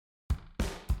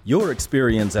Your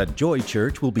experience at Joy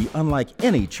Church will be unlike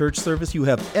any church service you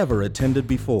have ever attended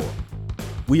before.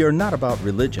 We are not about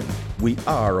religion. We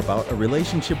are about a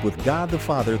relationship with God the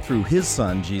Father through His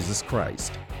Son, Jesus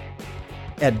Christ.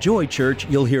 At Joy Church,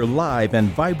 you'll hear live and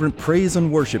vibrant praise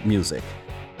and worship music.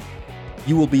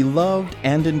 You will be loved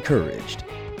and encouraged.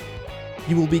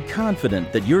 You will be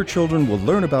confident that your children will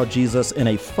learn about Jesus in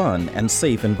a fun and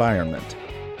safe environment.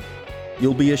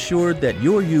 You'll be assured that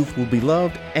your youth will be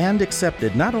loved and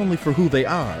accepted not only for who they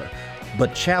are,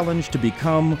 but challenged to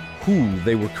become who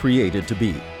they were created to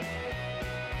be.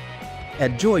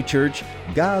 At Joy Church,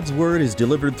 God's Word is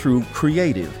delivered through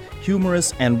creative,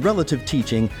 humorous, and relative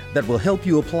teaching that will help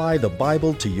you apply the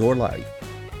Bible to your life.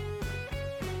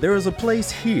 There is a place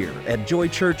here at Joy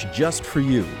Church just for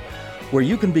you, where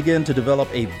you can begin to develop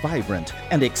a vibrant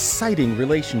and exciting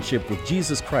relationship with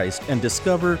Jesus Christ and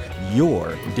discover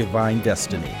your divine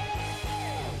destiny.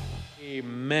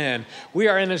 Amen. We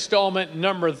are in installment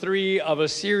number 3 of a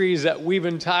series that we've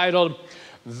entitled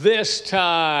This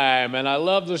Time. And I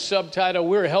love the subtitle.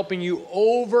 We're helping you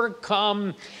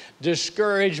overcome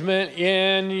discouragement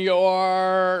in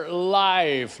your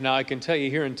life. Now, I can tell you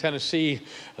here in Tennessee,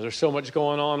 there's so much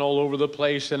going on all over the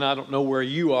place, and I don't know where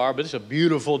you are, but it's a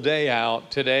beautiful day out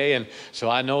today, and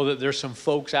so I know that there's some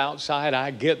folks outside.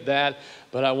 I get that,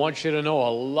 but I want you to know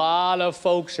a lot of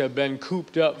folks have been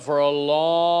cooped up for a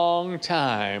long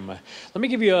time. Let me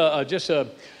give you just a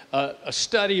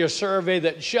study, a survey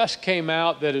that just came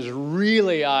out that is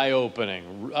really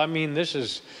eye-opening. I mean,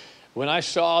 when I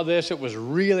saw this, it was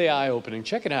really eye-opening.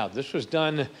 Check it out. This was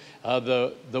done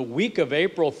the week of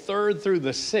April 3rd through the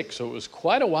 6th, so it was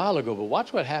quite a while ago, but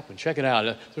watch what happened. Check it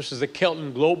out. This is the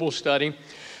Kelton Global Study.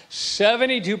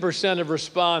 72% of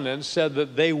respondents said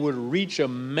that they would reach a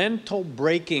mental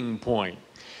breaking point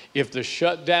if the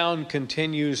shutdown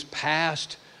continues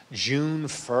past June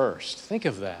 1st. Think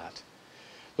of that.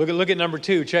 Look at number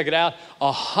 2. Check it out.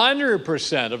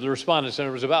 100% of the respondents, and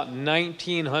there was about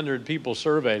 1,900 people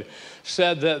surveyed,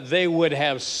 said that they would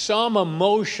have some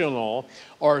emotional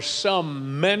or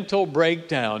some mental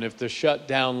breakdown if the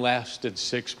shutdown lasted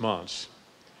 6 months.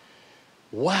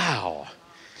 Wow.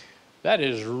 That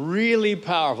is really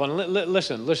powerful. And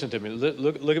listen to me.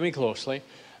 Look at me closely.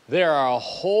 There are a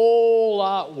whole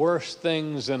lot worse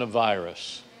things than a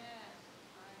virus.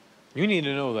 You need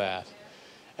to know that.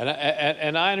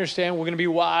 And I understand we're going to be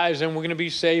wise and we're going to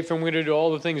be safe and we're going to do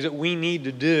all the things that we need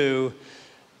to do,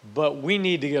 but we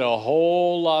need to get a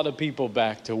whole lot of people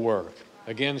back to work.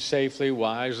 Again, safely,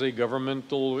 wisely,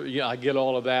 governmental, I get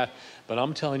all of that. But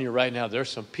I'm telling you right now, there's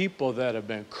some people that have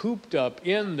been cooped up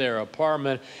in their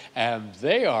apartment and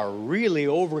they are really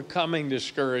overcoming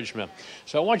discouragement.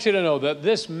 So I want you to know that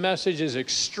this message is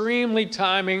extremely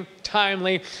timely,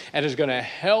 and is going to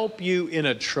help you in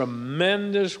a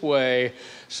tremendous way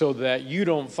so that you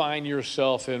don't find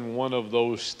yourself in one of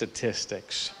those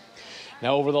statistics.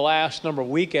 Now, over the last number of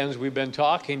weekends, we've been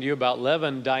talking to you about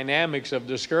 11 dynamics of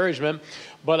discouragement,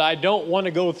 but I don't want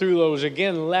to go through those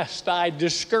again lest I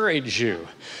discourage you.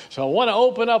 So I want to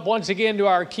open up once again to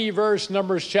our key verse,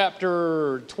 Numbers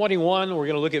chapter 21. We're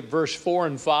going to look at verse 4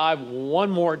 and 5 one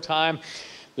more time.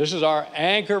 This is our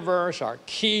anchor verse, our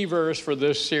key verse for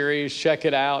this series. Check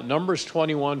it out, Numbers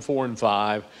 21, 4 and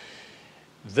 5.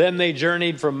 Then they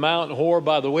journeyed from Mount Hor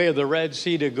by the way of the Red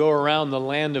Sea to go around the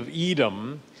land of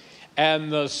Edom.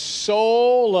 And the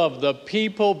soul of the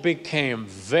people became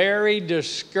very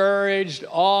discouraged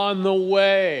on the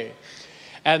way.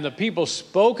 And the people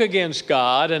spoke against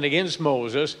God and against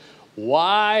Moses.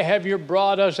 Why have you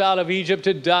brought us out of Egypt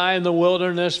to die in the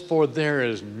wilderness? For there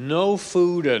is no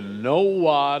food and no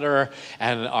water,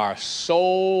 and our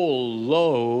soul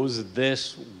loathes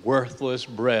this worthless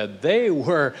bread. They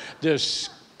were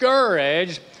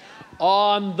discouraged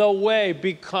on the way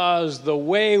because the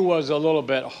way was a little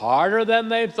bit harder than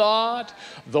they thought.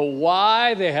 The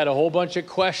why, they had a whole bunch of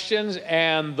questions,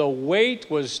 and the wait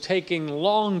was taking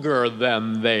longer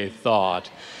than they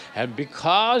thought. And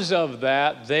because of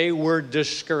that, they were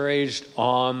discouraged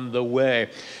on the way.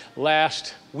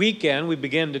 Last weekend, we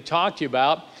began to talk to you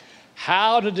about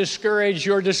how to discourage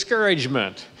your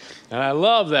discouragement. And I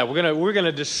love that. We're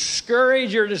gonna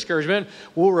discourage your discouragement.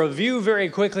 We'll review very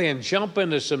quickly and jump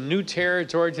into some new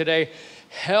territory today,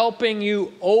 helping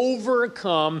you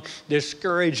overcome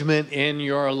discouragement in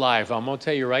your life. I'm going to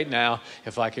tell you right now,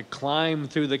 if I could climb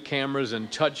through the cameras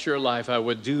and touch your life, I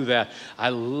would do that. I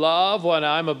love what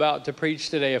I'm about to preach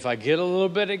today. If I get a little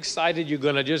bit excited, you're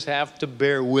going to just have to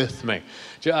bear with me.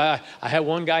 I had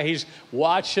one guy, he's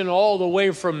watching all the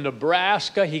way from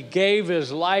Nebraska. He gave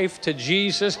his life to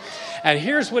Jesus. And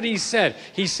here's what he said.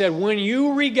 He said, when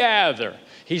you regather,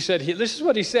 He said, this is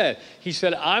what he said. He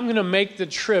said, I'm going to make the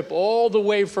trip all the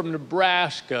way from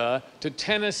Nebraska to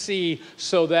Tennessee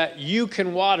so that you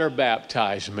can water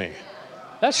baptize me.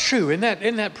 That's true.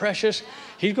 Isn't that precious?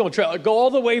 He's going to go all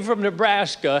the way from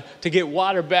Nebraska to get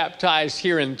water baptized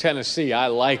here in Tennessee. I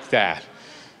like that.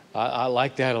 I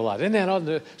like that a lot. Isn't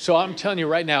that so I'm telling you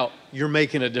right now, you're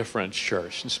making a difference,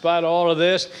 church. In spite of all of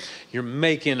this, you're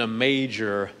making a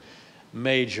major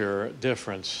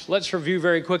difference. Let's review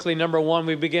very quickly. Number one,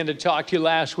 we began to talk to you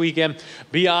last weekend.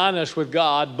 Be honest with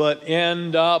God, but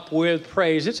end up with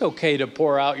praise. It's okay to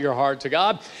pour out your heart to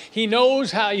God. He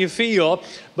knows how you feel,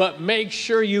 but make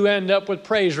sure you end up with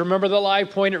praise. Remember the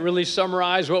life point? It really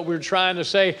summarized what we were trying to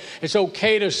say. It's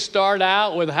okay to start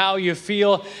out with how you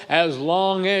feel as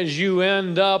long as you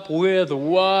end up with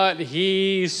what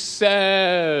He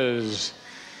says.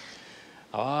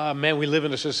 Ah, man, we live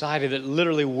in a society that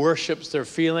literally worships their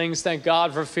feelings. Thank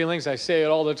God for feelings. I say it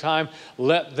all the time.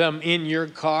 Let them in your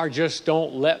car. Just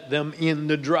don't let them in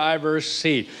the driver's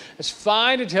seat. It's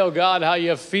fine to tell God how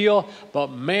you feel, but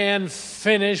man,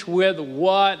 finish with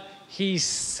what He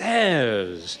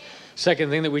says. Second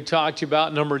thing that we talked to you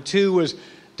about, number two, was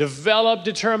develop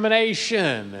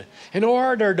determination. In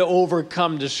order to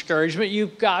overcome discouragement,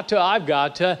 I've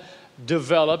got to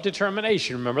develop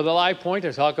determination. Remember the life point?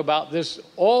 I talk about this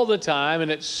all the time,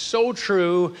 and it's so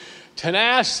true.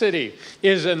 Tenacity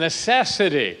is a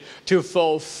necessity to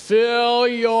fulfill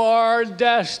your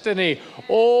destiny.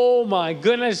 Oh my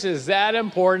goodness, is that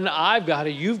important?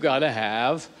 You've got to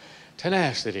have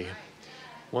tenacity.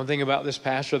 One thing about this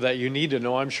pastor that you need to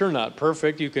know, I'm sure not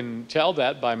perfect. You can tell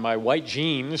that by my white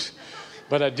jeans.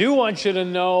 But I do want you to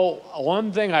know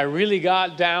one thing I really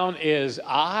got down is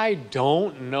I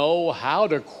don't know how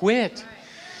to quit.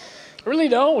 I really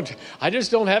don't. I just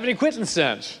don't have any quitting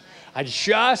sense. I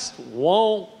just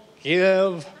won't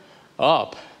give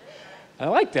up. I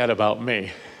like that about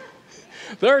me.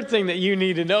 Third thing that you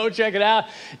need to know, check it out,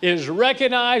 is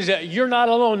recognize that you're not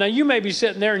alone. Now, you may be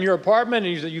sitting there in your apartment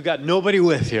and you got nobody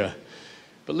with you.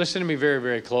 But listen to me very,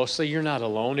 very closely. You're not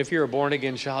alone. If you're a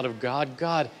born-again child of God,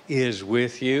 God is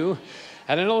with you.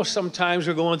 And I know sometimes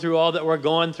we're going through all that we're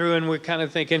going through, and we're kind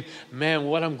of thinking, man,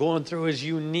 what I'm going through is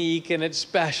unique, and it's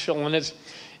special, and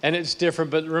it's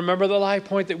different. But remember the life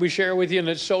point that we share with you, and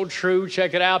it's so true.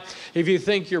 Check it out. If you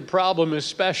think your problem is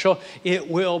special, it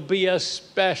will be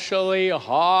especially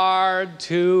hard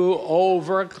to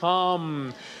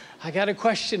overcome. I got a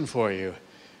question for you.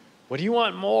 What do you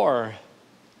want more?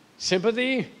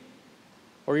 Sympathy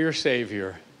or your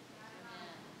Savior?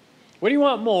 What do you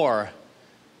want more?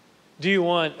 Do you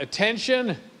want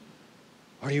attention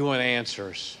or do you want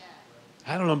answers?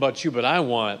 I don't know about you, but I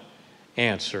want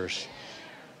answers.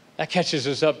 That catches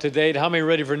us up to date. How many are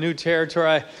ready for new territory?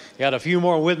 I got a few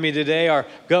more with me today. Our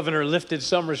governor lifted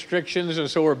some restrictions, and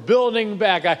so we're building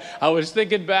back. I was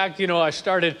thinking back, I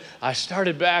started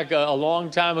back a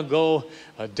long time ago,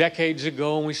 decades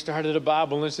ago, and we started a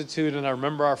Bible Institute, and I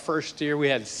remember our first year we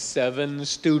had 7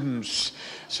 students.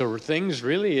 So things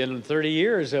really in 30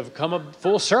 years have come a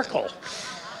full circle.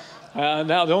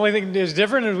 Now, the only thing that's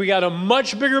different is we got a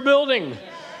much bigger building.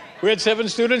 We had 7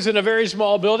 students in a very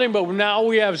small building, but now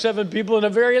we have 7 people in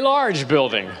a very large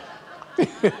building.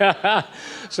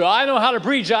 So I know how to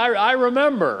preach. I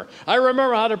remember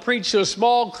how to preach to a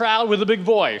small crowd with a big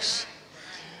voice.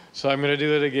 So I'm going to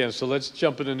do it again. So let's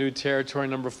jump into new territory.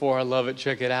 Number 4, I love it.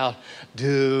 Check it out.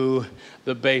 Do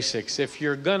the basics. If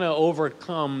you're going to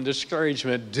overcome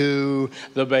discouragement, do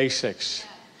the basics.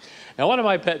 Now, one of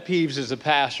my pet peeves as a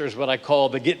pastor is what I call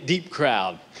the get deep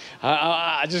crowd.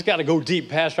 I just got to go deep,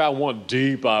 Pastor. I want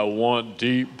deep,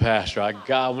 Pastor.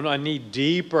 I need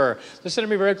deeper. Listen to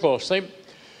me very closely.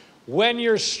 When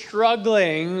you're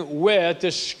struggling with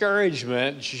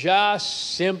discouragement,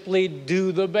 just simply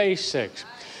do the basics.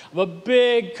 I'm a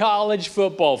big college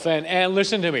football fan, and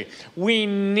listen to me. We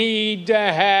need to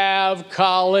have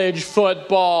college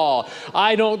football.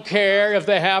 I don't care if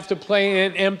they have to play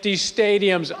in empty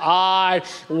stadiums. I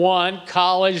want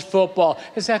college football.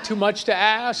 Is that too much to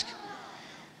ask?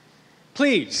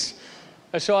 Please.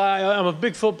 So I'm a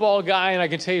big football guy, and I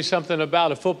can tell you something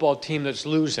about a football team that's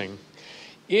losing.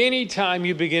 Anytime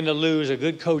you begin to lose, a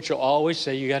good coach will always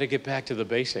say you got to get back to the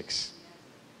basics.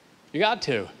 You got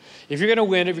to. If you're going to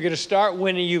win, if you're going to start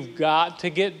winning, you've got to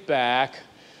get back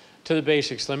to the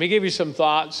basics. Let me give you some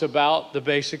thoughts about the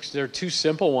basics. They're 2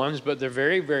 simple ones, but they're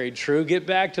very, very true. Get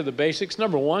back to the basics.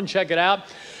 Number 1, check it out.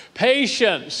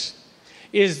 Patience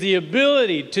is the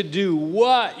ability to do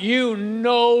what you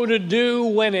know to do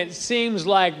when it seems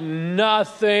like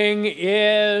nothing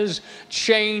is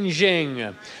changing.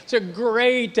 It's a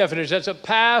great definition. That's a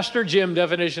Pastor Jim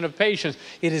definition of patience.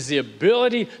 It is the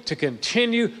ability to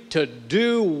continue to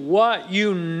do what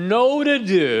you know to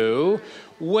do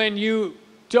when you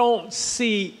don't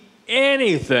see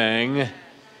anything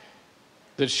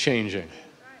that's changing.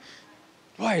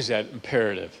 Why is that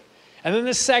imperative? And then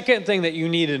the second thing that you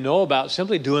need to know about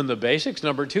simply doing the basics.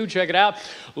 Number 2, check it out.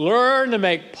 Learn to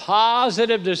make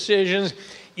positive decisions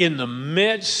in the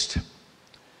midst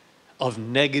of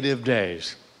negative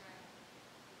days.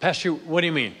 Pastor, what do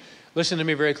you mean? Listen to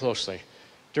me very closely.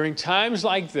 During times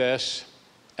like this,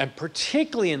 and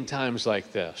particularly in times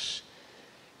like this,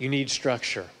 you need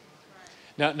structure.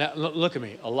 Now, look at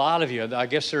me. A lot of you, I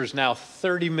guess there's now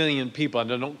 30 million people, and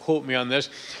don't quote me on this,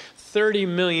 30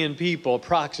 million people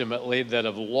approximately that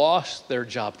have lost their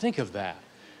job. Think of that.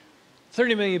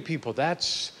 30 million people,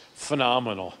 that's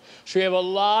phenomenal. So you have a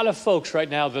lot of folks right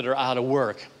now that are out of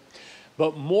work.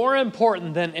 But more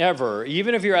important than ever,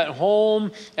 even if you're at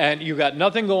home and you've got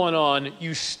nothing going on,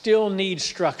 you still need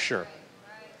structure.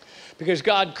 Because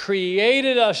God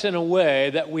created us in a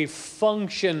way that we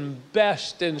function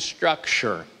best in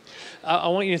structure. I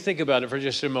want you to think about it for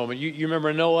just a moment. You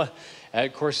remember Noah?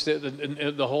 Of course,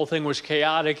 the whole thing was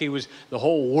chaotic. The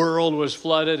whole world was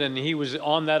flooded, and he was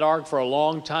on that ark for a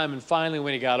long time. And finally,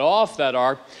 when he got off that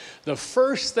ark, the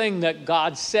first thing that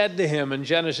God said to him in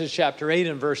Genesis chapter 8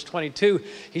 and verse 22,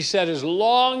 he said, as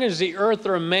long as the earth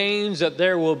remains, that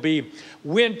there will be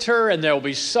winter, and there will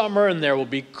be summer, and there will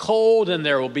be cold, and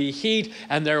there will be heat,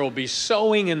 and there will be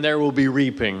sowing, and there will be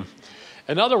reaping.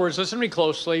 In other words, listen to me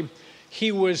closely.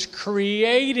 He was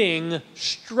creating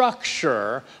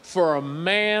structure for a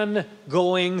man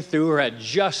going through or had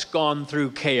just gone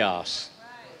through chaos.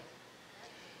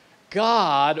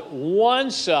 God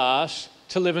wants us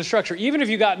to live in structure. Even if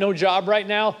you got no job right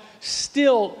now,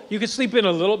 still, you can sleep in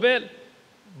a little bit,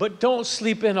 but don't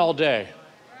sleep in all day.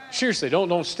 Seriously,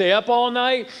 don't stay up all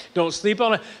night. Don't sleep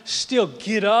all night. Still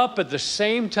get up at the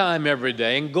same time every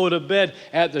day and go to bed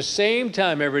at the same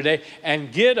time every day,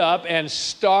 and get up and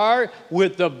start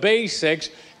with the basics.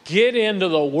 Get into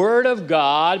the Word of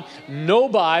God. No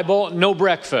Bible, no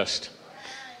breakfast.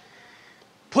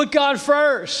 Put God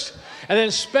first. And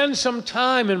then spend some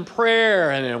time in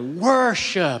prayer and in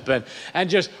worship and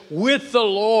just with the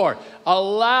Lord.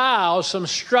 Allow some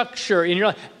structure in your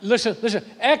life. Listen,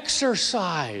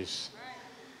 exercise.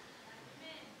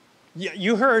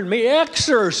 You heard me,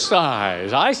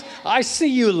 exercise. I see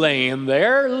you laying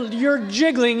there. You're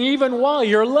jiggling even while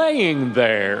you're laying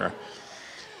there.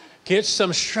 Get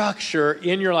some structure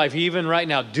in your life, even right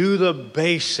now. Do the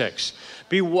basics.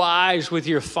 Be wise with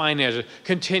your finances.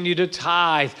 Continue to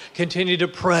tithe. Continue to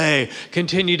pray.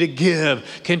 Continue to give.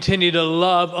 Continue to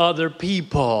love other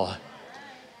people.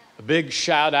 A big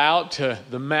shout out to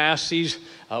the Masseys,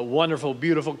 a wonderful,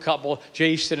 beautiful couple,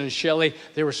 Jason and Shelley.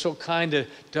 They were so kind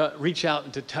to reach out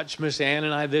and to touch Miss Ann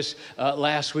and I this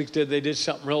last week. They did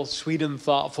something real sweet and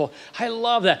thoughtful. I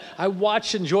love that. I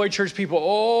watch and enjoy church people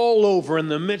all over in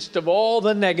the midst of all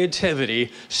the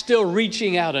negativity, still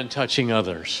reaching out and touching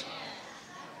others.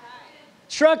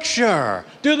 Structure.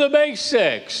 Do the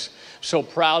basics. So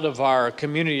proud of our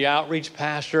community outreach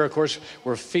pastor. Of course,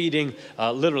 we're feeding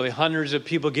literally hundreds of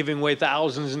people, giving away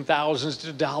thousands and thousands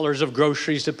of dollars of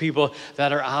groceries to people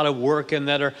that are out of work and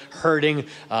that are hurting.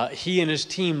 He and his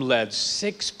team led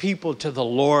 6 people to the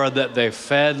Lord that they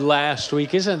fed last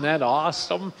week. Isn't that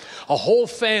awesome? A whole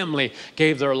family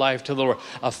gave their life to the Lord.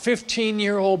 A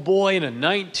 15-year-old boy and a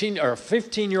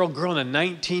 15-year-old girl and a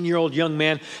 19-year-old young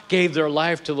man gave their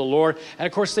life to the Lord. And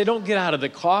of course, they don't get out of the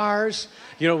cars.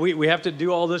 You know, we have to do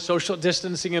all the social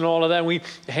distancing and all of that. And we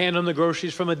hand them the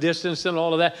groceries from a distance and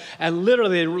all of that. And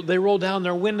literally, they roll down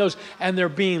their windows and they're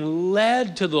being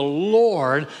led to the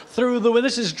Lord through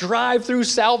this is drive-through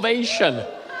salvation.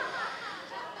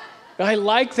 I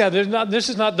like that. This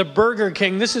is not the Burger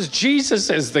King. This is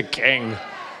Jesus is the King.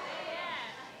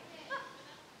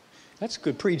 That's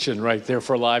good preaching right there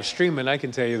for live streaming. I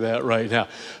can tell you that right now.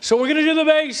 So we're going to do the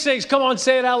basics. Come on,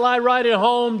 say it out loud, right at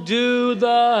home. Do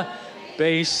the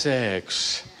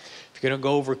basics. If you're going to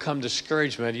go overcome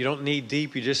discouragement, you don't need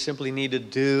deep. You just simply need to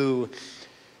do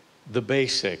the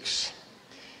basics.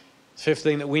 Fifth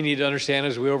thing that we need to understand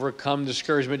as we overcome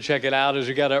discouragement, check it out, is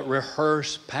we got to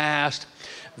rehearse past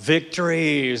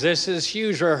victories. This is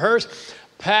huge. Rehearse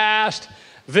past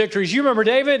victories. You remember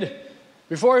David?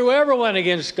 Before he ever went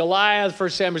against Goliath, 1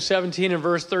 Samuel 17 and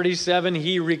verse 37,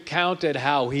 he recounted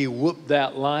how he whooped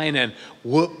that lion and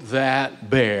whooped that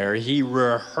bear. He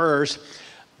rehearsed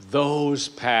those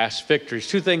past victories.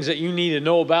 Two things that you need to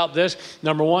know about this.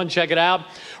 Number one, check it out.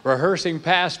 Rehearsing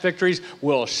past victories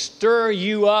will stir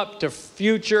you up to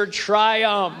future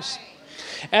triumphs.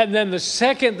 And then the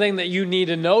second thing that you need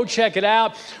to know, check it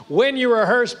out. When you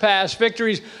rehearse past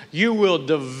victories, you will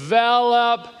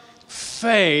develop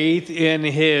faith in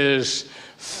His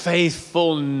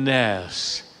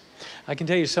faithfulness. I can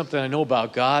tell you something I know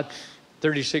about God.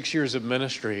 36 years of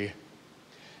ministry.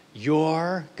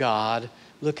 Your God,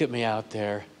 look at me out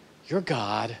there, your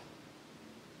God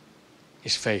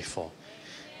is faithful.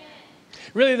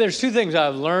 Really, there's two things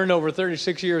I've learned over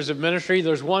 36 years of ministry.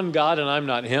 There's one God, and I'm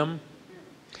not Him.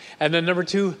 And then number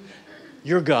two,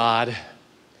 your God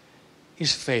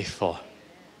is faithful.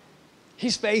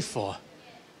 He's faithful.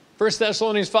 1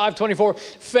 Thessalonians 5:24,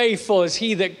 faithful is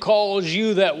He that calls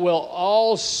you that will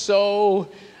also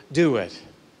do it.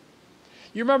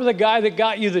 You remember the guy that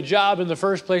got you the job in the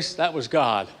first place? That was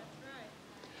God.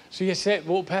 So you say,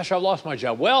 well, Pastor, I lost my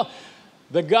job. Well,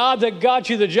 the God that got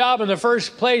you the job in the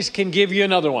first place can give you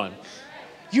another one.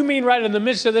 You mean right in the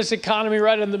midst of this economy,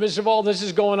 right in the midst of all this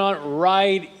is going on,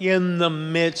 right in the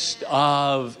midst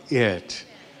of it.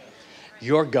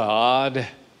 Your God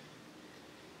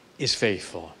is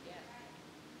faithful.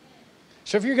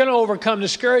 So if you're going to overcome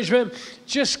discouragement,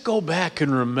 just go back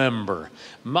and remember,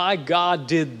 my God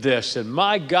did this and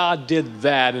my God did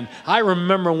that. And I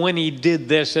remember when He did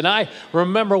this and I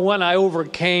remember when I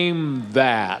overcame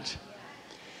that.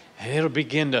 And it'll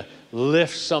begin to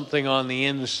lift something on the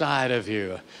inside of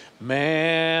you.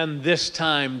 Man, this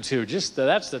time too.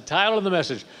 That's the title of the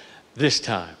message, this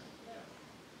time.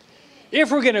 If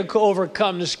we're going to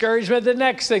overcome discouragement, the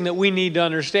next thing that we need to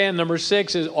understand, number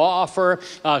 6, is offer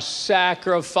a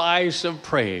sacrifice of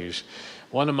praise.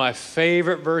 One of my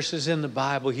favorite verses in the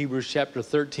Bible, Hebrews chapter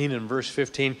 13 and verse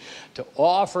 15, to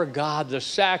offer God the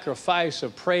sacrifice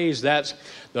of praise. That's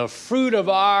the fruit of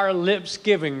our lips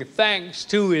giving thanks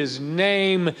to His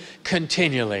name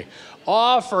continually.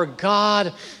 Offer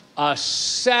God a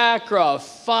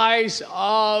sacrifice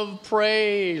of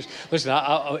praise. Listen,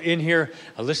 in here,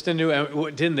 listening to,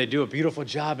 didn't they do a beautiful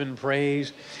job in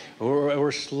praise?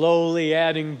 We're slowly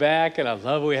adding back, and I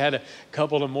love we had a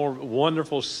couple of more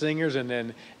wonderful singers,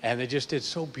 and they just did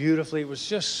so beautifully. It was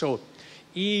just so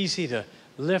easy to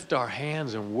lift our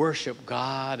hands and worship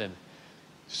God, and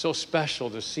so special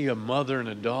to see a mother and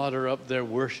a daughter up there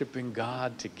worshiping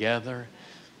God together.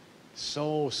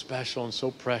 So special and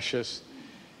so precious.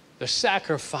 The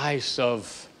sacrifice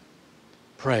of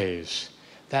praise.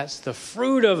 That's the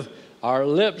fruit of our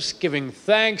lips giving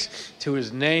thanks to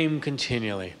His name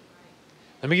continually.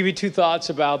 Let me give you two thoughts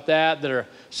about that are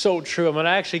so true. I'm going to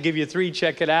actually give you three.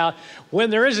 Check it out. When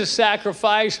there is a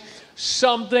sacrifice,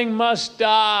 something must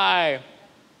die.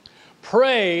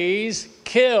 Praise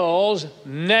kills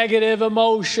negative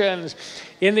emotions.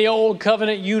 In the old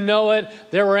covenant, you know it,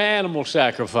 there were animal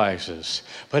sacrifices.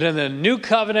 But in the new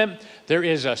covenant, there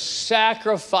is a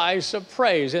sacrifice of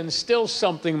praise, and still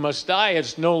something must die.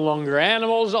 It's no longer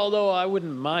animals, although I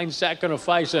wouldn't mind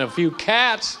sacrificing a few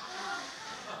cats.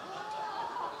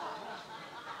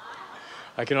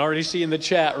 I can already see in the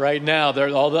chat right now,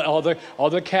 all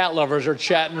the cat lovers are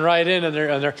chatting right in, and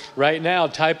they're right now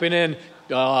typing in,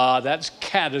 that's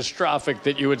catastrophic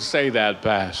that you would say that,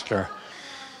 Pastor.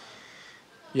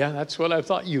 Yeah, that's what I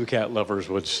thought you cat lovers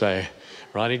would say.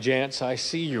 Ronnie Jantz, I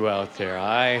see you out there.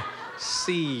 I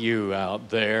see you out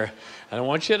there. And I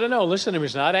want you to know, listen to me,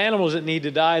 it's not animals that need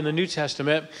to die in the New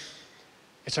Testament.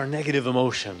 It's our negative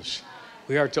emotions.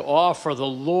 We are to offer the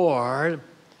Lord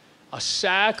a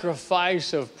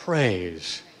sacrifice of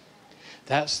praise.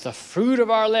 That's the fruit of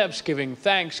our lips, giving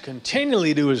thanks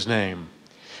continually to His name.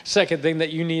 Second thing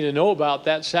that you need to know about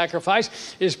that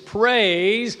sacrifice is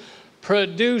praise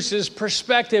produces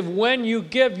perspective. When you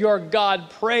give your God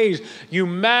praise, you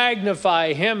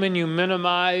magnify Him and you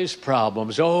minimize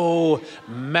problems. Oh,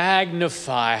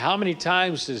 magnify. How many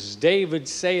times does David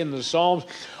say in the Psalms,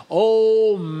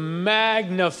 oh,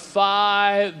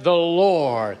 magnify the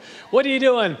Lord. What are you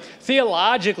doing?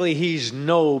 Theologically, He's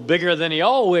no bigger than He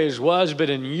always was, but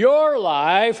in your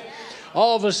life,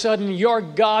 all of a sudden, your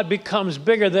God becomes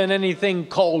bigger than anything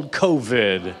called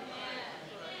COVID.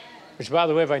 Which, by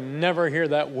the way, if I never hear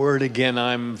that word again,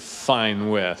 I'm fine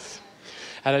with.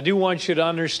 And I do want you to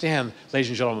understand, ladies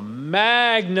and gentlemen,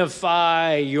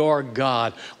 magnify your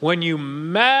God. When you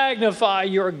magnify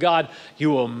your God,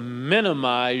 you will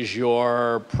minimize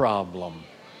your problem.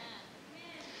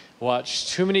 Watch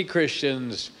too many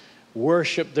Christians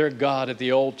worship their God at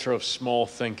the altar of small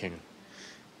thinking.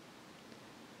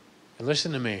 And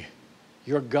listen to me,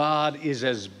 your God is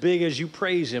as big as you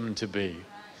praise Him to be.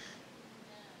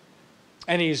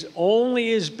 And he's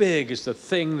only as big as the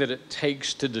thing that it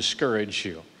takes to discourage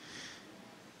you.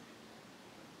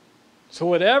 So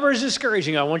whatever is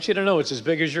discouraging, I want you to know it's as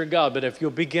big as your God. But if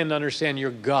you'll begin to understand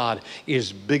your God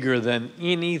is bigger than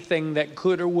anything that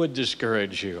could or would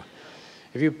discourage you.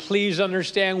 If you please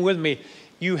understand with me,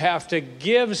 you have to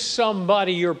give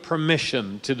somebody your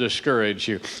permission to discourage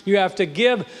you. You have to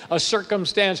give a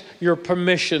circumstance your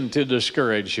permission to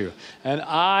discourage you. And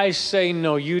I say,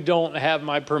 no, you don't have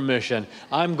my permission.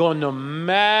 I'm going to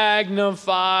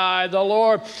magnify the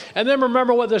Lord. And then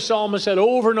remember what the psalmist said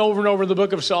over and over and over in the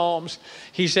book of Psalms.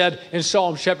 He said in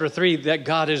Psalm chapter 3 that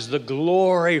God is the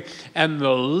glory and the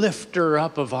lifter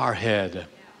up of our head.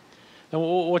 Now,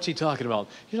 what's he talking about?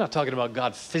 He's not talking about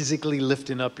God physically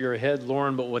lifting up your head,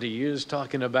 Lauren, but what he is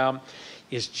talking about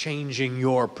is changing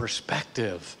your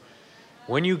perspective.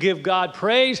 When you give God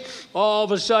praise, all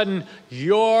of a sudden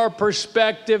your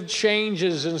perspective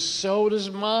changes, and so does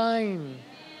mine.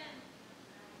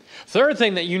 Third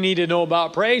thing that you need to know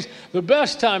about praise, the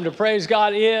best time to praise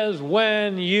God is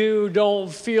when you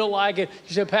don't feel like it.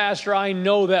 You say, Pastor, I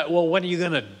know that. Well, when are you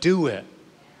going to do it?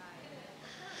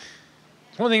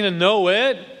 It's one thing to know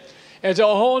it. It's a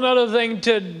whole other thing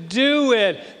to do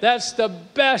it. That's the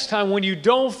best time when you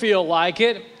don't feel like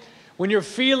it. When you're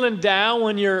feeling down,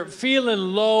 when you're feeling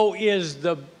low is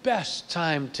the best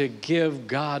time to give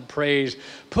God praise.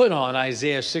 Put on,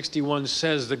 Isaiah 61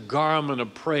 says, the garment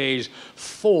of praise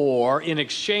in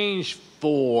exchange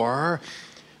for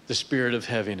the spirit of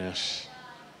heaviness.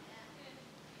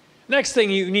 Next thing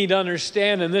you need to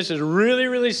understand, and this is really,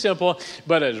 really simple,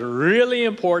 but it's really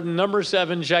important. Number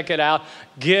 7, check it out.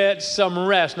 Get some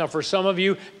rest. Now, for some of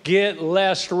you, get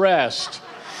less rest.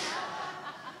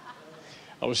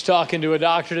 I was talking to a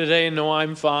doctor today, and no,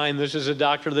 I'm fine. This is a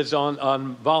doctor that's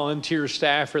on volunteer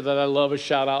staff here that I love. A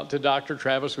shout out to Dr.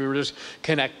 Travis. We were just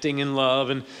connecting in love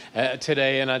and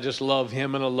today, and I just love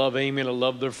him, and I love Amy, and I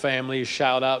love their family. A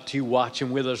shout out to you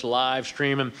watching with us live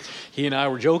stream. And he and I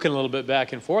were joking a little bit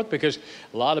back and forth because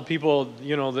a lot of people,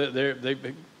 you know,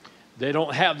 they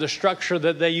don't have the structure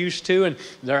that they used to, and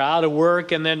they're out of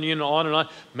work, and then, you know, on and on.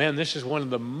 Man, this is one of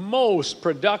the most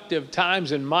productive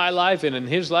times in my life and in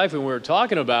his life, and we were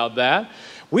talking about that.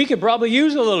 We could probably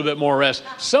use a little bit more rest.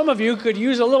 Some of you could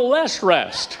use a little less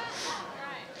rest.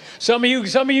 Some of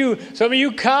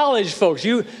you college folks,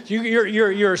 your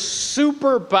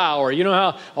superpower. You know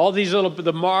how all these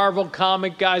the Marvel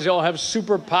comic guys all have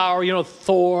superpower. You know,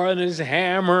 Thor and his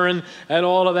hammer and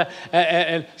all of that.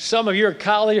 And some of your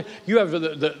college, you have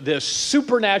the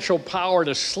supernatural power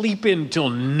to sleep in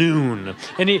till noon.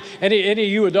 Any of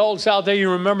you adults out there, you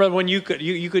remember when you could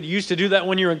used to do that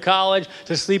when you were in college,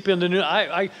 to sleep into noon?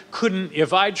 I couldn't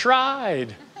if I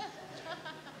tried.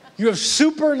 You have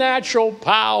supernatural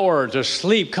power to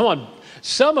sleep. Come on.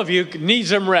 Some of you need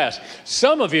some rest.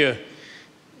 Some of you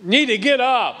need to get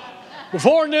up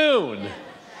before noon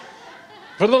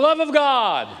for the love of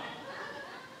God.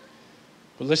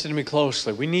 But listen to me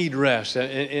closely. We need rest.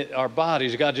 Our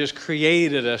bodies, God just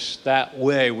created us that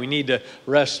way. We need to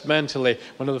rest mentally.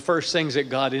 One of the first things that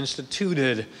God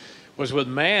instituted was with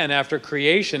man after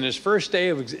creation. His first day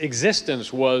of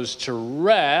existence was to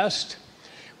rest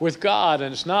with God,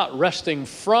 and it's not resting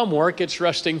from work, it's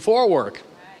resting for work.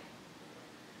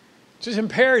 It's just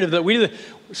imperative that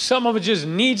some of it just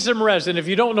needs some rest, and if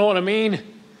you don't know what I mean,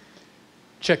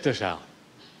 check this out.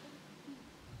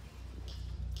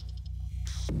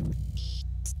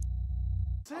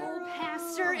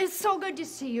 It's so good to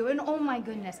see you, and oh my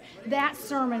goodness, that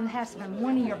sermon has been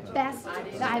one of your best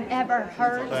that I've ever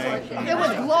heard. It was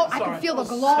I could feel the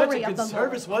glory of the Lord.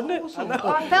 Service, wasn't it?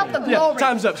 I felt the glory.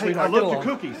 Time's up, sweetheart. I love your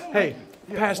cookies. Hey,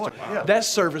 Pastor, that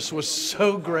service was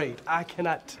so great. I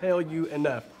cannot tell you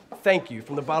enough. Thank you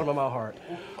from the bottom of my heart.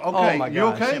 Okay, oh my you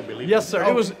gosh. okay? Yes, sir.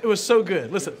 It was so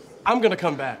good. Listen, I'm going to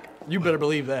come back. You better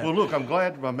believe that. Well, look, I'm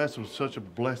glad my message was such a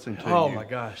blessing to you. Oh my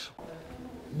gosh.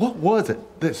 What was it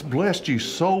that's blessed you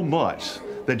so much,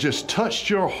 that just touched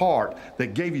your heart,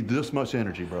 that gave you this much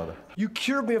energy, brother? You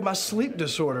cured me of my sleep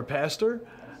disorder, Pastor.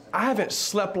 I haven't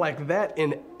slept like that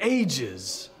in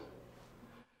ages.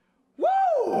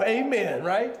 Woo! Amen,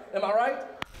 right? Am I right?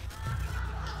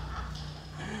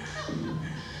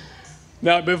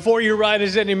 Now, before you write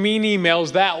us any mean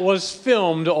emails, that was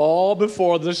filmed all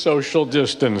before the social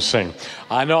distancing.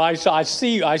 I know I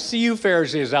see you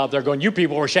Pharisees out there going, you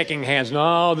people were shaking hands.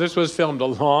 No, this was filmed a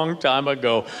long time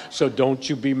ago, so don't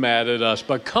you be mad at us.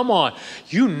 But come on,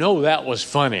 you know that was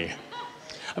funny.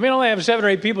 I mean, I only have 7 or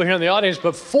 8 people here in the audience,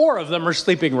 but 4 of them are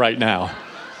sleeping right now.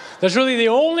 That's really the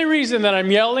only reason that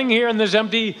I'm yelling here in this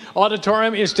empty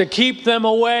auditorium, is to keep them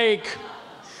awake.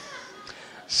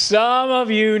 Some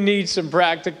of you need some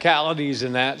practicalities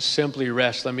in that. Simply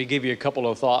rest. Let me give you a couple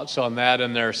of thoughts on that,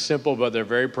 and they're simple, but they're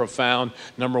very profound.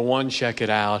 Number one, check it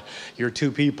out. You're two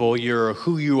people. You're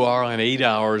who you are on 8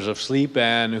 hours of sleep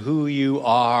and who you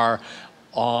are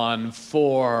on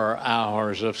 4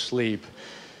 hours of sleep.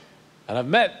 And I've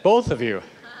met both of you.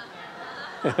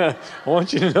 I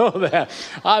want you to know that.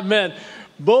 I've met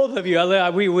both of you.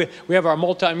 We have our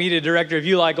multimedia director. If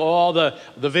you like all the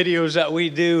videos that we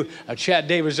do, Chad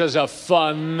Davis does a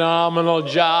phenomenal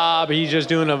job. He's just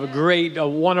doing a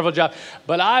wonderful job.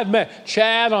 But I've met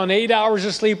Chad on 8 hours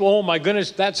of sleep. Oh my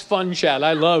goodness, that's fun, Chad.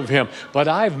 I love him. But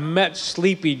I've met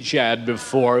Sleepy Chad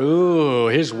before. Ooh,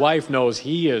 his wife knows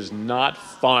he is not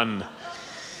fun.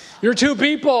 You're two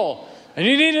people, and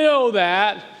you need to know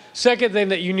that. Second thing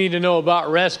that you need to know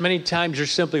about rest, many times you're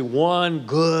simply one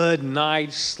good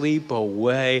night's sleep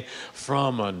away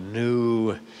from a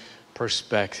new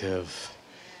perspective.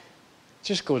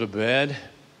 Just go to bed.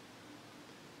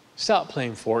 Stop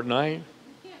playing Fortnite.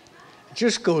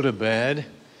 Just go to bed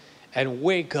and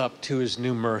wake up to his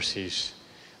new mercies.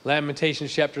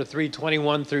 Lamentations chapter 3,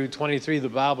 21 through 23, the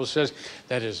Bible says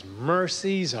that his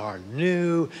mercies are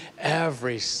new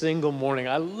every single morning.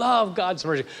 I love God's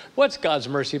mercy. What's God's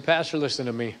mercy? Pastor, listen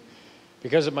to me.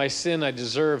 Because of my sin, I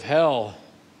deserve hell.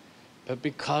 But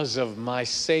because of my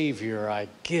Savior, I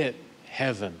get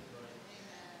heaven.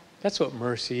 That's what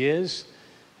mercy is.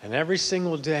 And every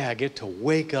single day, I get to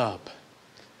wake up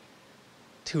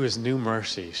to his new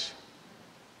mercies.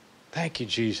 Thank you,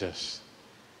 Jesus.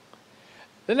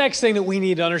 The next thing that we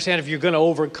need to understand, if you're going to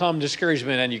overcome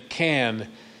discouragement, and you can,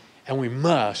 and we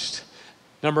must,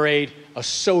 number 8,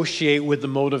 associate with the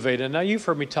motivator. Now, you've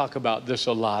heard me talk about this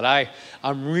a lot.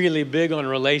 I'm really big on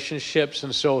relationships,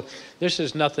 and so this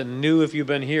is nothing new if you've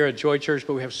been here at Joy Church,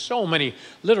 but we have so many,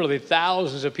 literally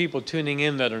thousands of people tuning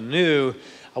in that are new.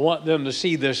 I want them to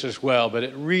see this as well, but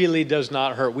it really does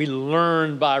not hurt. We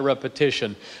learn by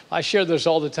repetition. I share this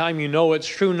all the time. You know it's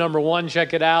true. Number 1,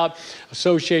 check it out.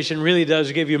 Association really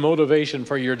does give you motivation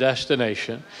for your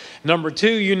destination. Number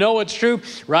 2, you know it's true.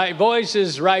 Right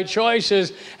voices, right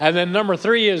choices. And then number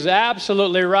 3 is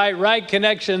absolutely right. Right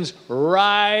connections,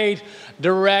 right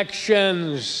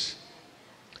directions.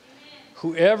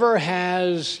 Whoever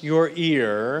has your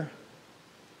ear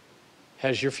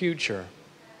has your future.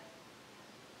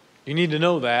 You need to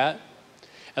know that.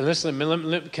 And listen,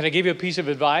 can I give you a piece of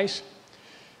advice?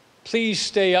 Please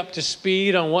stay up to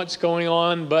speed on what's going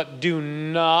on, but do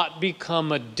not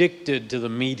become addicted to the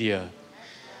media.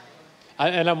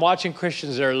 And I'm watching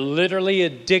Christians that are literally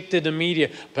addicted to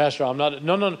media. Pastor, I'm not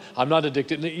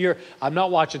addicted. I'm not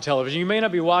watching television. You may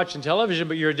not be watching television,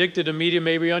 but you're addicted to media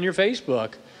maybe on your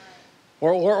Facebook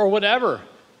or whatever.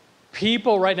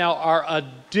 People right now are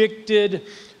addicted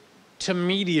to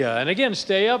media. And again,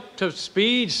 stay up to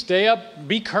speed,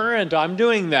 be current. I'm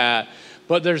doing that.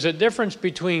 But there's a difference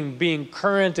between being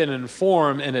current and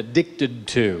informed and addicted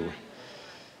to.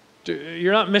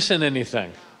 You're not missing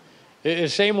anything.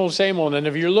 It's same old, same old. And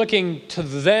if you're looking to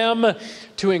them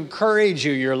to encourage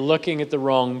you, you're looking at the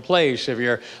wrong place. If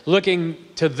you're looking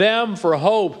to them for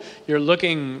hope, you're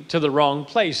looking to the wrong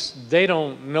place. They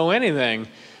don't know anything.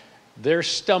 They're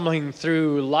stumbling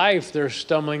through life. They're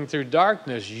stumbling through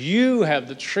darkness. You have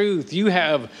the truth. You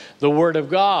have the Word of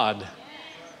God.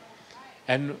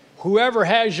 And whoever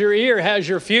has your ear has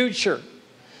your future.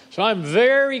 So I'm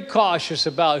very cautious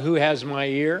about who has my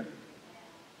ear.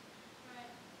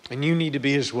 And you need to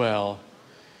be as well.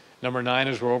 Number 9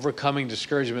 is we're overcoming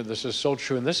discouragement. This is so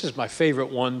true. And this is my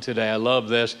favorite one today. I love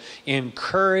this.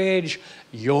 Encourage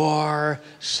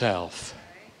yourself.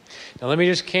 Now, let me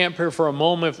just camp here for a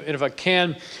moment. If I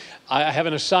can, I have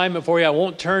an assignment for you. I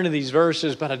won't turn to these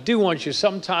verses, but I do want you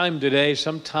sometime today,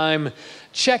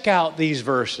 check out these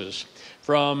verses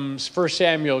from 1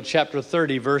 Samuel chapter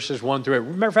 30, verses 1 through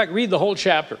 8. Matter of fact, read the whole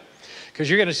chapter because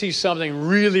you're going to see something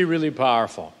really, really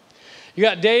powerful. You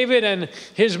got David and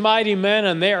his mighty men,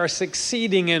 and they are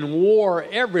succeeding in war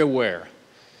everywhere.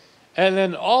 And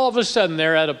then all of a sudden,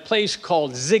 they're at a place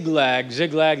called Ziklag.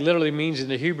 Ziklag literally means in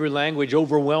the Hebrew language,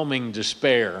 overwhelming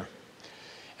despair.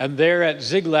 And there at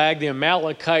Ziklag, the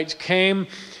Amalekites came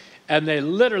and they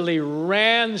literally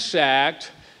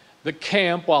ransacked the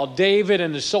camp while David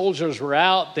and the soldiers were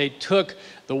out. They took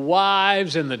the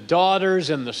wives and the daughters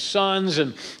and the sons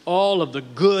and all of the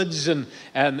goods and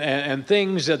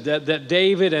things that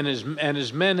David and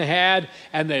his men had,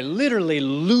 and they literally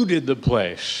looted the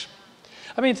place.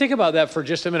 I mean, think about that for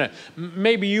just a minute.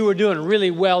 Maybe you were doing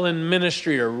really well in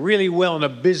ministry or really well in a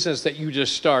business that you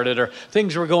just started, or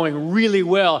things were going really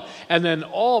well. And then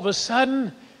all of a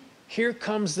sudden, here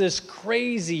comes this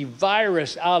crazy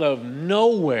virus out of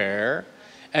nowhere,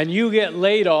 and you get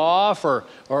laid off or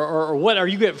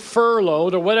you get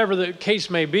furloughed or whatever the case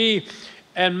may be,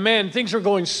 and man, things are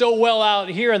going so well out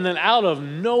here, and then out of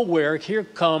nowhere, here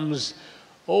comes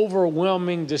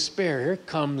overwhelming despair. Here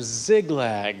comes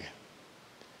Ziklag.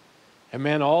 And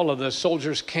man, all of the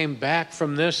soldiers came back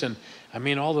from this, and I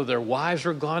mean, all of their wives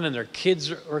were gone, and their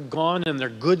kids were gone, and their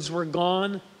goods were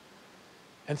gone.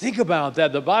 And think about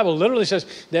that. The Bible literally says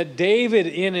that David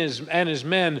and his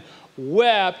men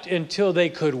wept until they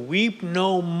could weep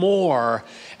no more.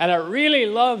 And I really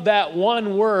love that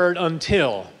one word,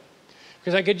 until.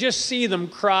 Because I could just see them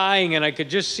crying, and I could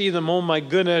just see them, oh my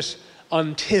goodness,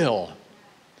 until.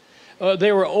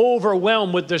 They were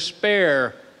overwhelmed with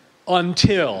despair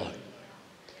until.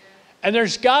 And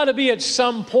there's got to be at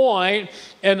some point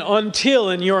an until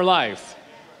in your life.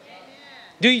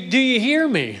 Do you hear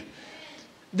me?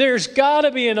 There's got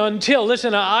to be an until.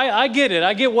 Listen, I get it.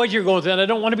 I get what you're going through, and I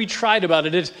don't want to be trite about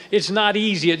it. It's not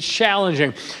easy. It's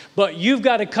challenging. But you've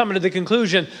got to come to the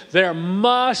conclusion there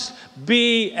must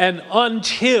be an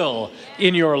until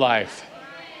in your life.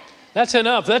 That's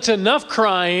enough. That's enough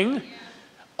crying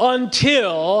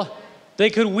until they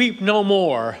could weep no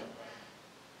more.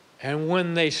 And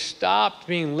when they stopped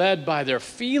being led by their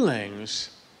feelings,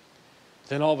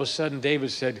 then all of a sudden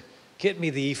David said, get me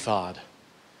the ephod.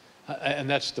 And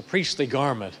that's the priestly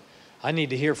garment. I need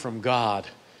to hear from God.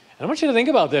 And I want you to think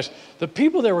about this. The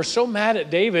people that were so mad at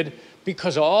David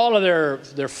because all of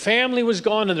their family was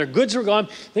gone and their goods were gone,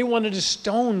 they wanted to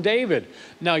stone David.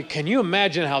 Now, can you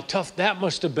imagine how tough that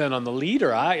must have been on the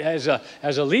leader? As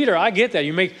a leader, I get that.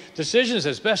 You make decisions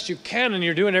as best you can, and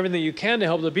you're doing everything you can to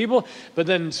help the people, but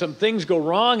then some things go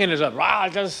wrong, and it's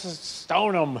like, just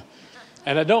stone them.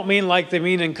 And I don't mean like they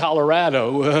mean in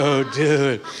Colorado. Whoa,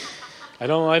 dude. I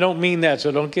don't mean that,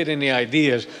 so don't get any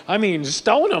ideas. I mean,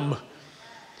 stone them.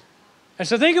 And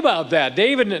so think about that.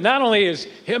 David, not only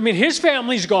his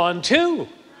family's gone too.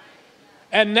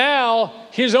 And now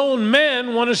his own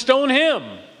men want to stone him.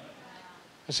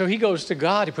 And so he goes to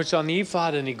God. He puts on the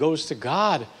ephod and he goes to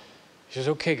God. He says,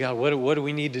 okay, God, what do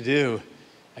we need to do?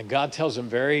 And God tells him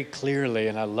very clearly,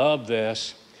 and I love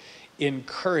this,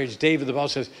 encourage David. The Bible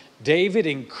says, David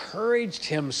encouraged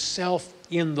himself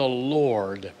in the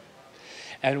Lord.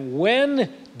 And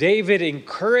when David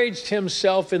encouraged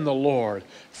himself in the Lord,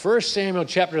 1 Samuel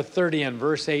chapter 30 and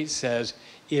verse 8 says,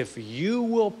 if you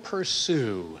will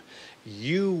pursue,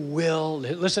 you will,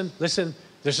 listen, this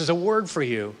is a word for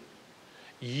you,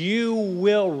 you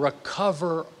will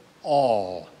recover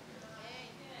all.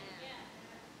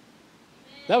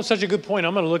 That was such a good point.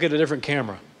 I'm going to look at a different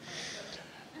camera.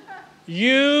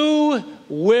 You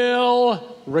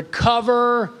will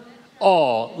recover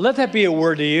all. Let that be a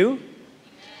word to you.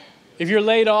 If you're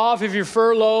laid off, if you're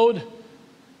furloughed,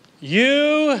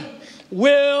 you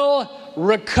will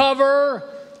recover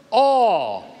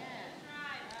all.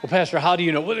 Well, Pastor, how do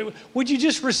you know? Would you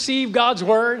just receive God's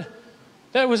word?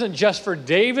 That wasn't just for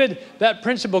David. That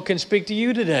principle can speak to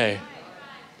you today.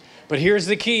 But here's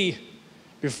the key.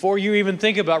 Before you even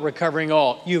think about recovering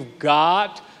all, you've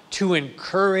got to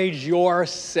encourage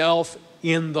yourself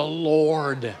in the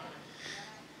Lord.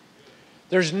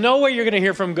 There's no way you're going to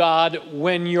hear from God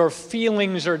when your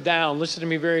feelings are down. Listen to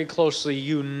me very closely.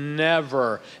 You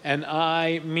never, and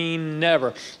I mean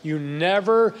never, you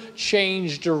never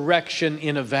change direction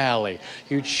in a valley.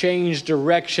 You change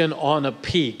direction on a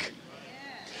peak.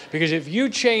 Because if you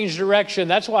change direction,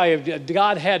 that's why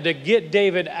God had to get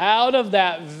David out of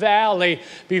that valley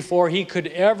before he could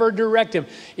ever direct him.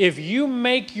 If you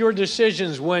make your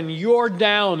decisions when you're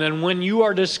down and when you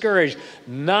are discouraged,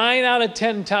 9 out of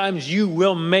 10 times you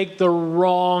will make the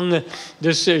wrong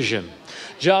decision.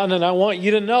 John, and I want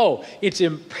you to know, it's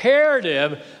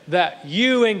imperative that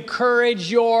you encourage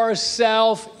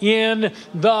yourself in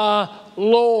the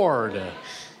Lord.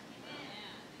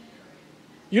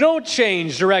 You don't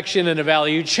change direction in a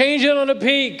valley. You change it on a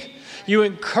peak. You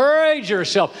encourage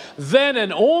yourself. Then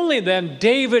and only then,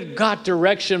 David got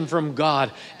direction from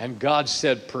God. And God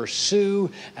said,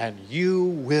 pursue and you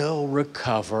will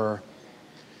recover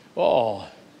all.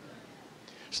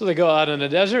 So they go out in the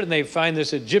desert and they find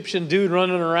this Egyptian dude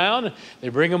running around. They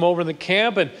bring him over to the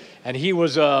camp, and he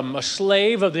was a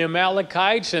slave of the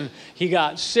Amalekites, and he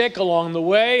got sick along the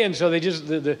way. And so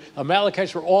the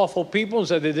Amalekites were awful people, and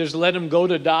so they just let him go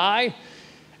to die.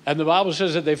 And the Bible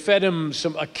says that they fed him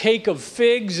a cake of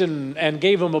figs and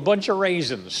gave him a bunch of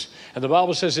raisins. And the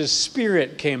Bible says his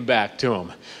spirit came back to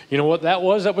him. You know what that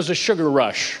was? That was a sugar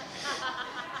rush.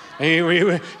 He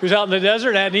was out in the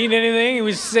desert, hadn't eaten anything, he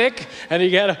was sick, and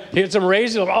he had some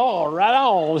raisins. Oh, right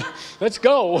on, let's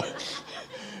go.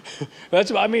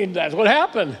 That's what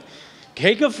happened.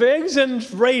 Cake of figs and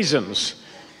raisins.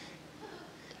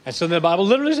 And so the Bible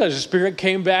literally says the Spirit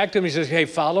came back to him. He says, hey,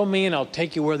 follow me and I'll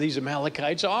take you where these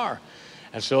Amalekites are.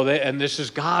 And so this is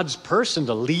God's person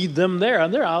to lead them there.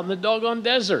 And they're out in the doggone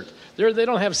desert. They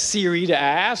don't have Siri to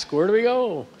ask, where do we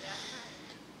go?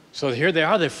 So here they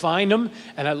are, they find them,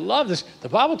 and I love this. The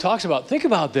Bible talks about, think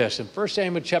about this, in 1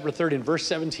 Samuel chapter 30 and verse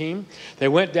 17, they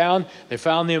went down, they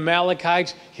found the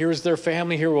Amalekites, here's their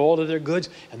family, here were all of their goods,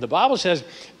 and the Bible says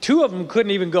 200 of them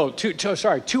couldn't even go,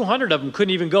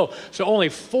 so only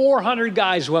 400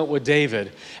 guys went with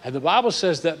David, and the Bible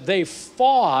says that they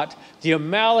fought the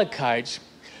Amalekites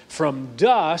from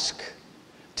dusk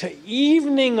to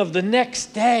evening of the next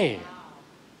day.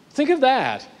 Think of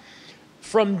that.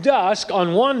 From dusk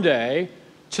on one day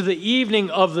to the evening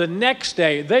of the next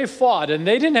day, they fought, and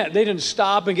they didn't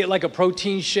stop and get like a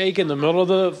protein shake in the middle of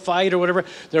the fight or whatever.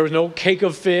 There was no cake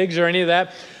of figs or any of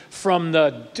that. From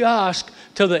the dusk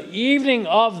to the evening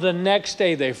of the next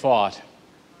day, they fought.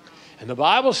 And the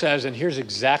Bible says, and here's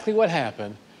exactly what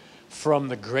happened, from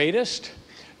the greatest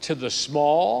to the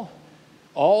small,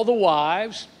 all the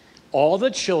wives, all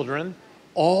the children,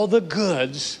 all the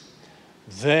goods,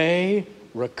 they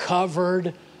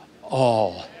recovered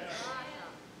all.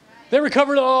 They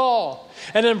recovered all.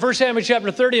 And in 1 Samuel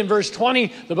chapter 30 and verse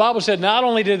 20, the Bible said not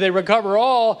only did they recover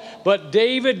all, but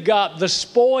David got the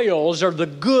spoils or the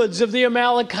goods of the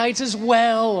Amalekites as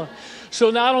well. So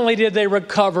not only did they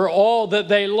recover all that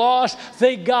they lost,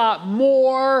 they got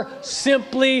more,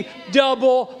 simply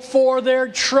double for their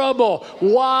trouble.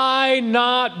 Why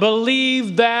not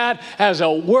believe that as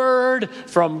a word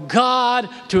from God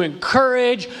to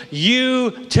encourage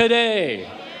you today?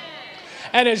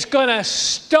 And it's going to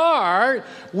start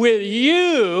with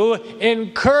you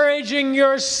encouraging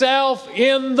yourself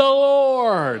in the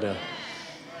Lord.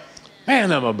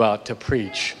 Man, I'm about to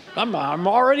preach. I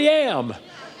already am.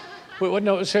 Wait,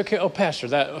 no, it's okay. Oh, Pastor,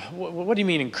 what do you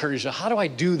mean encourage? How do I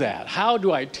do that? How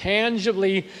do I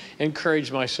tangibly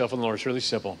encourage myself in the Lord? It's really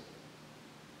simple.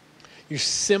 You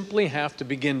simply have to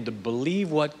begin to believe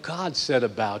what God said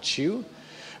about you,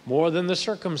 more than the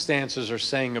circumstances are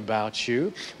saying about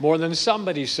you, more than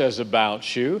somebody says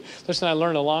about you. Listen, I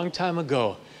learned a long time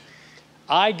ago,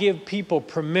 I give people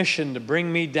permission to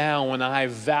bring me down when I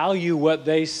value what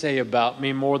they say about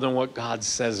me more than what God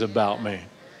says about me.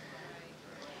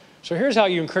 So here's how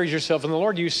you encourage yourself in the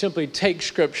Lord. You simply take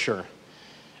Scripture,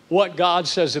 what God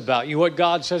says about you, what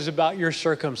God says about your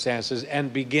circumstances,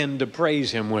 and begin to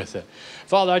praise Him with it.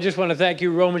 Father, I just want to thank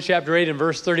you, Romans chapter 8 and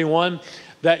verse 31,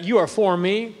 that you are for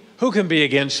me. Who can be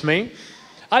against me?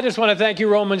 I just want to thank you,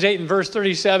 Romans 8 and verse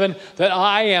 37, that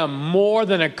I am more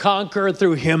than a conqueror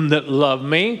through Him that loved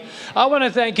me. I want to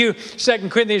thank you, 2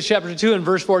 Corinthians chapter 2 and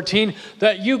verse 14,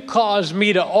 that you cause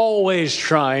me to always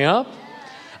triumph.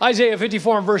 Isaiah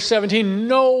 54 and verse 17,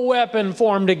 no weapon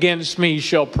formed against me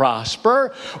shall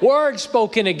prosper. Words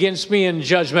spoken against me in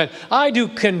judgment, I do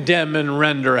condemn and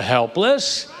render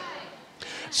helpless.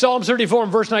 Psalm 34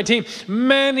 and verse 19,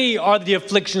 many are the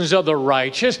afflictions of the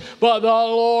righteous, but the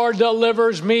Lord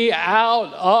delivers me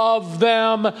out of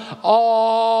them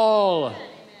all.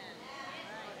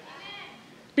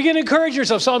 Begin to encourage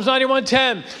yourself. Psalms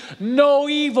 91:10. No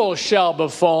evil shall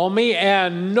befall me,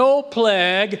 and no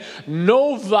plague,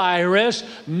 no virus,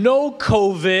 no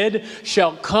COVID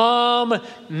shall come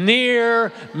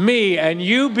near me. And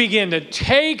you begin to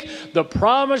take the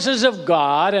promises of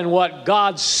God and what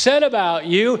God said about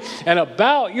you and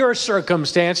about your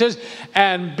circumstances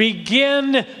and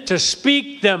begin to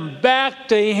speak them back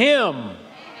to Him.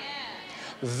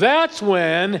 That's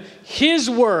when His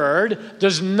word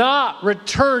does not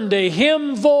return to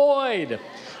Him void.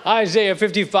 Isaiah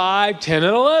 55, 10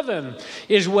 and 11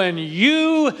 is when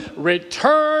you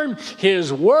return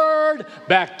His word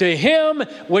back to Him,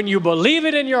 when you believe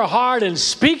it in your heart and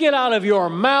speak it out of your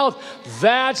mouth.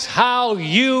 That's how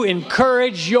you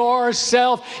encourage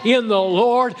yourself in the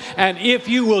Lord. And if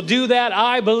you will do that,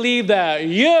 I believe that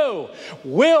you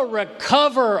will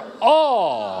recover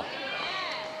all,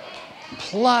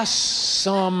 plus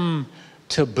some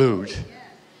to boot.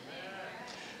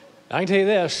 I can tell you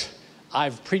this,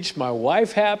 I've preached my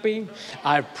wife happy.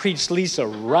 I've preached Lisa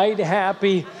Wright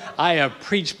happy. I have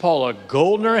preached Paula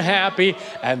Goldner happy.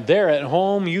 And there at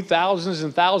home, you thousands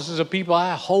and thousands of people,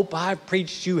 I hope I've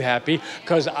preached you happy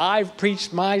because I've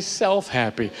preached myself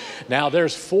happy. Now,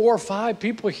 there's 4 or 5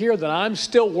 people here that I'm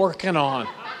still working on.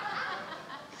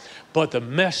 But the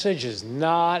message is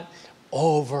not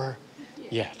over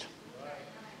yet.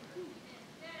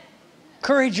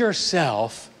 Encourage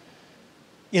yourself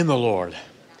in the Lord.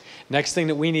 Next thing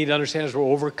that we need to understand is we're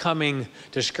overcoming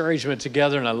discouragement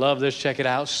together. And I love this. Check it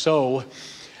out. So,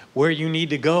 where you need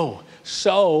to go.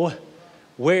 So,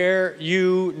 where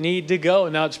you need to go.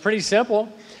 Now, it's pretty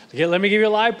simple. Okay, let me give you a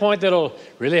live point that'll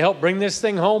really help bring this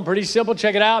thing home. Pretty simple.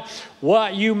 Check it out.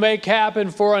 What you make happen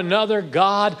for another,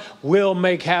 God will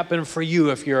make happen for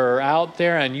you. If you're out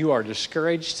there and you are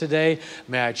discouraged today,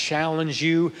 may I challenge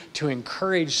you to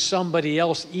encourage somebody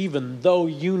else even though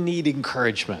you need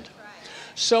encouragement.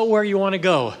 So where you want to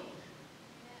go,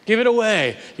 give it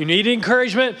away. You need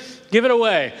encouragement, give it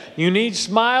away. You need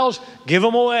smiles, give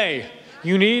them away.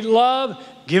 You need love,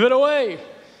 give it away.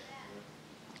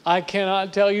 I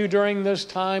cannot tell you during this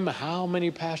time how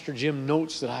many Pastor Jim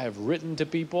notes that I have written to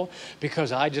people,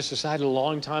 because I just decided a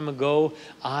long time ago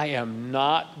I am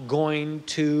not going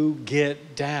to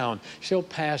get down. You say, "Oh,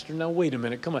 Pastor, now wait a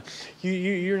minute, come on.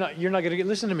 You're not going to get,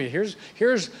 listen to me.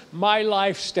 Here's my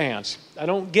life stance. I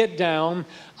don't get down.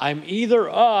 I'm either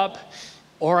up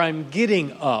or I'm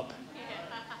getting up.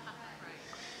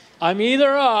 I'm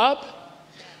either up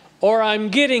or I'm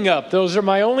getting up. Those are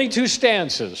my only two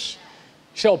stances."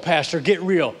 So, Pastor, get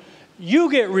real.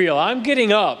 You get real. I'm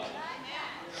getting up.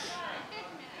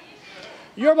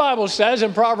 Your Bible says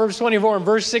in Proverbs 24 and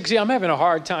verse 60, I'm having a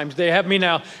hard time. They have me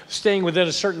now staying within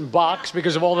a certain box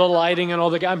because of all the lighting and all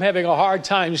the, I'm having a hard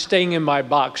time staying in my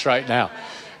box right now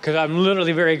because I'm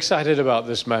literally very excited about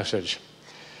this message.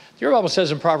 Your Bible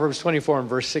says in Proverbs 24 and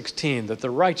verse 16 that the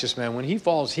righteous man, when he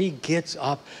falls, he gets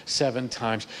up 7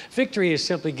 times. Victory is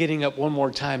simply getting up one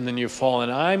more time than you've fallen.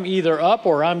 I'm either up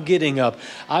or I'm getting up.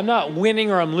 I'm not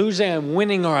winning or I'm losing. I'm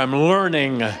winning or I'm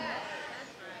learning.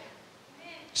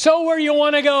 So where you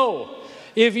want to go.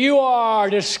 If you are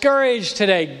discouraged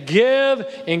today, give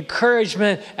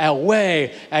encouragement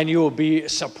away, and you will be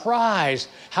surprised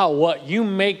how what you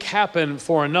make happen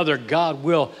for another, God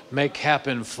will make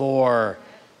happen for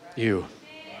you.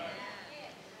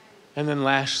 And then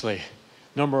lastly,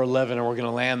 number 11, and we're going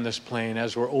to land this plane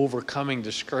as we're overcoming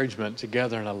discouragement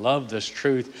together, and I love this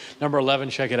truth. Number 11,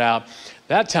 check it out.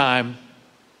 That time,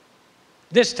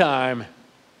 this time,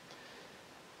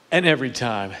 and every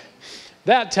time.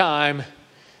 That time,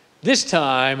 this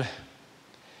time,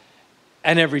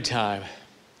 and every time.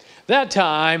 That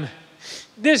time,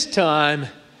 this time,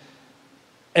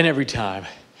 and every time.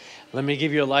 Let me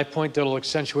give you a life point that will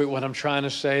accentuate what I'm trying to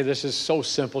say. This is so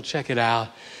simple. Check it out.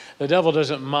 The devil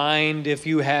doesn't mind if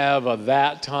you have a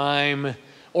that time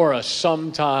or a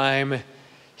sometime.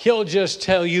 He'll just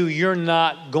tell you you're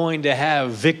not going to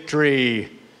have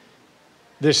victory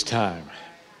this time.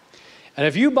 And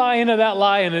if you buy into that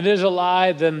lie, and it is a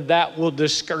lie, then that will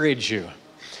discourage you.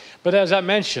 But as I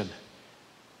mentioned,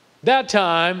 that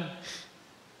time,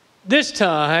 this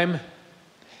time,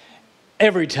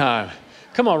 every time.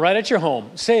 Come on, right at your home.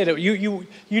 Say it. You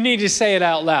need to say it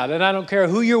out loud. And I don't care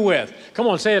who you're with. Come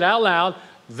on, say it out loud.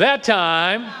 That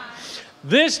time,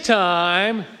 this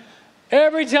time,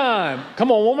 every time.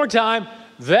 Come on, one more time.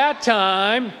 That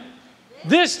time,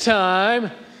 this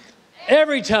time,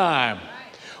 every time.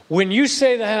 When you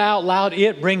say that out loud,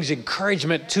 it brings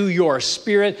encouragement to your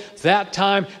spirit. That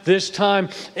time, this time,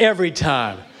 every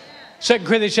time. 2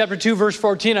 Corinthians chapter 2, verse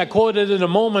 14, I quoted it a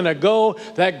moment ago,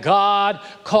 that God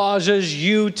causes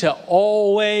you to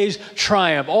always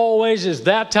triumph. Always is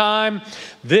that time,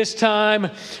 this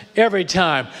time, every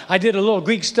time. I did a little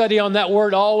Greek study on that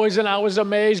word always, and I was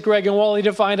amazed, Greg and Wally,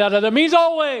 to find out that it means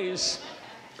always.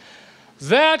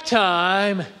 That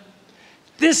time,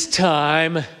 this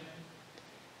time,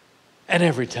 and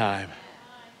every time.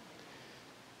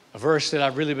 A verse that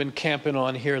I've really been camping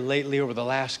on here lately over the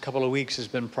last couple of weeks has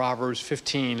been Proverbs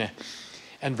 15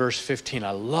 and verse 15.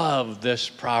 I love this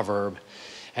proverb.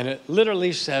 And it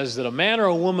literally says that a man or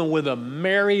a woman with a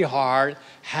merry heart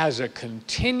has a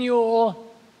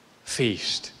continual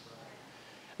feast.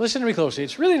 Listen to me closely.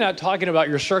 It's really not talking about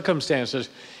your circumstances.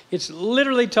 It's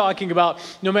literally talking about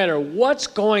no matter what's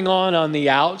going on the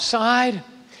outside,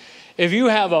 if you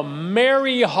have a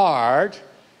merry heart,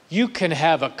 you can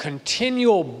have a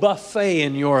continual buffet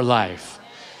in your life.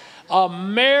 A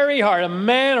merry heart, a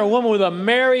man or woman with a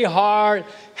merry heart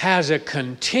has a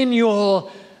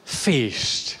continual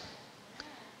feast.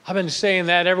 I've been saying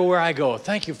that everywhere I go.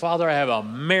 Thank you, Father, I have a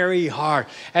merry heart.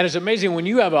 And it's amazing when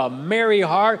you have a merry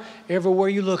heart, everywhere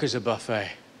you look is a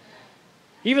buffet.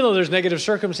 Even though there's negative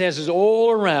circumstances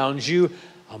all around you,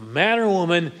 a man or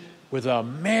woman with a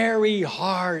merry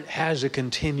heart has a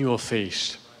continual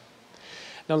feast.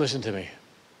 Now listen to me.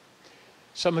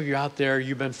 Some of you out there,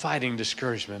 you've been fighting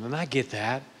discouragement, and I get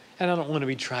that, and I don't want to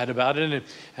be trite about it, and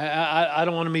I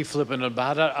don't want to be flippant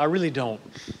about it. I really don't.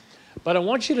 But I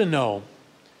want you to know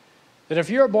that if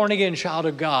you're a born-again child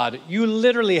of God, you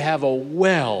literally have a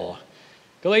well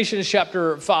Galatians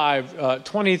chapter 5,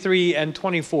 23 and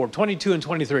 24, 22 and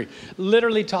 23,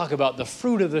 literally talk about the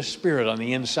fruit of the Spirit on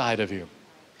the inside of you.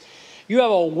 You have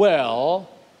a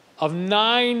well of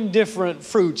 9 different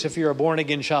fruits if you're a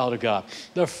born-again child of God.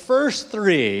 The first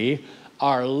 3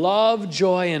 are love,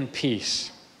 joy, and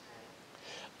peace.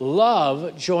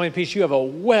 Love, joy, and peace. You have a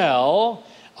well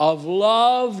of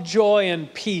love, joy,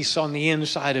 and peace on the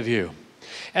inside of you.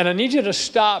 And I need you to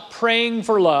stop praying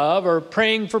for love or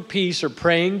praying for peace or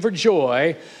praying for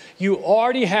joy. You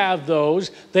already have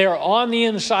those. They are on the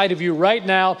inside of you right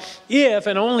now, if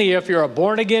and only if you're a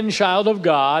born-again child of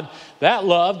God. That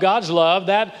love, God's love,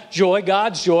 that joy,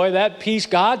 God's joy, that peace,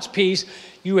 God's peace,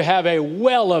 you have a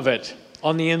well of it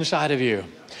on the inside of you.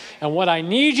 And what I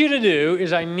need you to do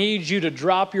is I need you to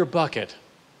drop your bucket.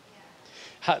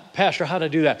 Pastor, how to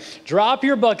do that? Drop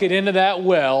your bucket into that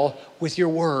well with your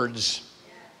words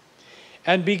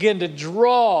and begin to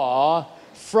draw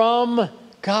from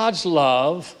God's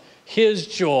love, His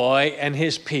joy, and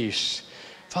His peace.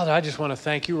 Father, I just want to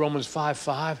thank you, Romans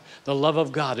 5:5. The love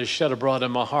of God is shed abroad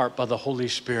in my heart by the Holy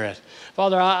Spirit.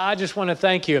 Father, I just want to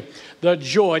thank you. The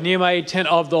joy, Nehemiah 8:10,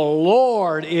 of the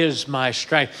Lord is my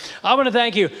strength. I want to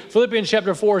thank you, Philippians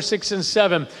chapter 4, 6, and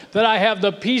 7, that I have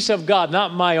the peace of God,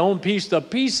 not my own peace, the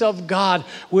peace of God,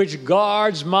 which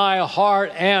guards my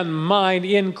heart and mind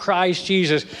in Christ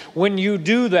Jesus. When you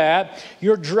do that,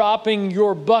 you're dropping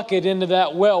your bucket into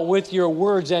that well with your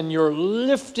words, and you're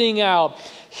lifting out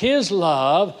His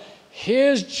love,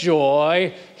 His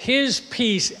joy, His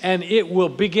peace, and it will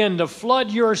begin to flood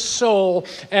your soul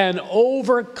and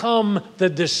overcome the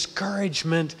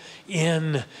discouragement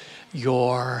in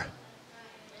your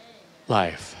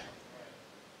life.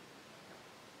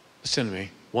 Listen to me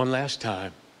one last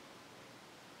time.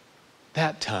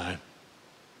 That time,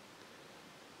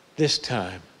 this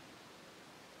time,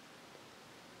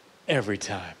 every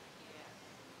time.